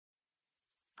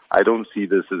I don't see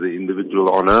this as an individual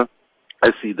honor. I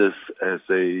see this as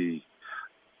a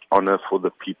honor for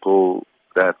the people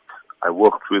that I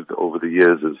worked with over the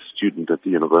years as a student at the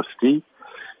university,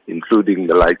 including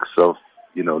the likes of,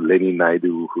 Kumi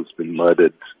Naidoo, who's been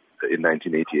murdered in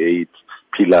 1988,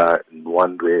 Pila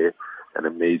Nwandwe, an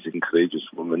amazing, courageous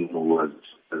woman who was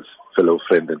a fellow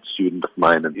friend and student of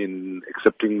mine. And in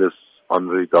accepting this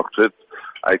honorary doctorate,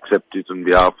 I accept it on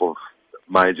behalf of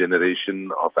my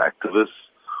generation of activists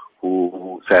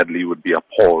who sadly would be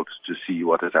appalled to see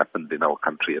what has happened in our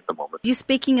country at the moment. You're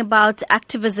speaking about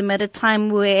activism at a time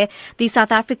where the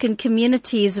South African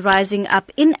community is rising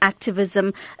up in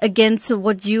activism against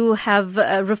what you have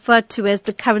referred to as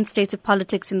the current state of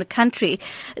politics in the country.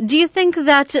 Do you think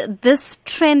that this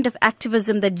trend of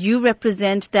activism that you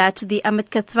represent, that the Amit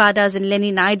Kathradas and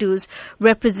Kumi Naidoos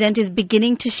represent, is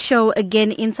beginning to show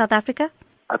again in South Africa?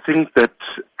 I think that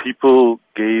people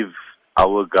gave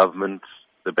our government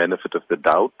the benefit of the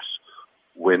doubt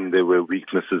when there were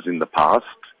weaknesses in the past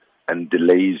and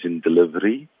delays in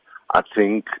delivery. I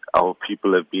think our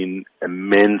people have been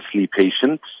immensely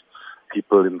patient.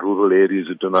 People in rural areas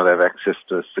who do not have access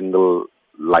to a single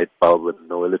light bulb with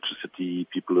no electricity,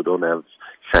 people who don't have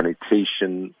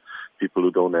sanitation, people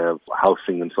who don't have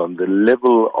housing and so on. The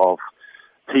level of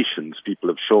patience people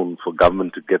have shown for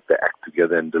government to get their act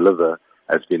together and deliver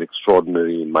has been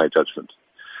extraordinary in my judgment.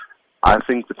 I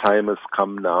think the time has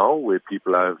come now where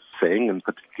people are saying, and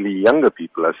particularly younger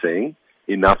people are saying,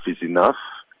 enough is enough.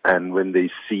 And when they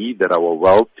see that our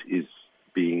wealth is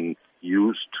being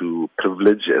used to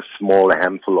privilege a small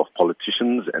handful of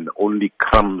politicians and only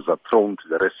crumbs are thrown to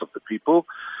the rest of the people,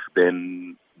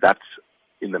 then that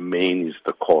in the main is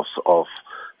the cause of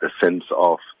the sense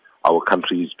of our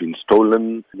country is being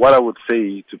stolen. What I would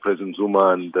say to President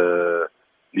Zuma and the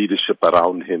leadership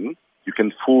around him, you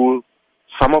can fool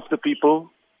some of the people,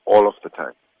 all of the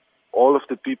time. All of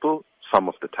the people, some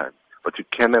of the time. But you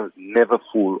can never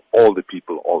fool all the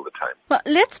people all the time. Well,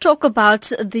 let's talk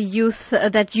about the youth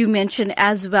that you mentioned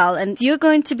as well. And you're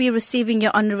going to be receiving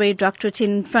your honorary doctorate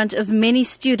in front of many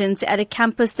students at a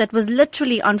campus that was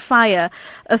literally on fire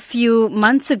a few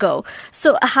months ago.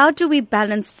 So how do we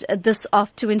balance this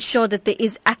off to ensure that there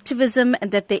is activism and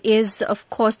that there is, of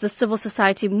course, the civil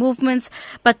society movements,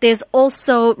 but there's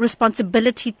also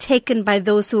responsibility taken by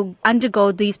those who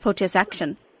undergo these protest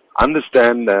action?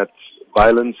 Understand that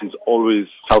violence is always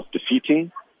self-defeating,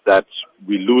 that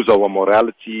we lose our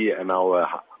morality and our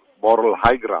moral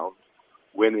high ground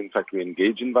when in fact we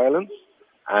engage in violence,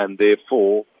 and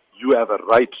therefore you have a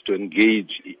right to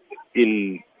engage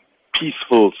in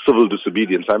peaceful civil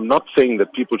disobedience. I'm not saying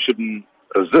that people shouldn't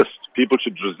resist. People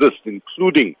should resist,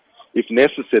 including, if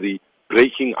necessary,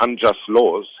 breaking unjust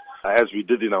laws, as we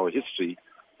did in our history,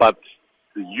 but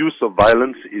the use of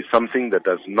violence is something that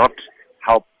does not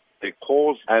help a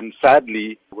cause. And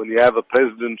sadly, when you have a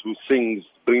president who sings,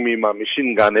 "Bring me my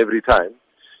machine gun" every time,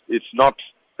 it's not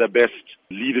the best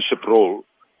leadership role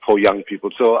for young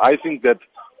people. So I think that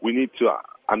we need to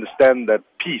understand that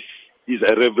peace is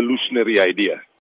a revolutionary idea.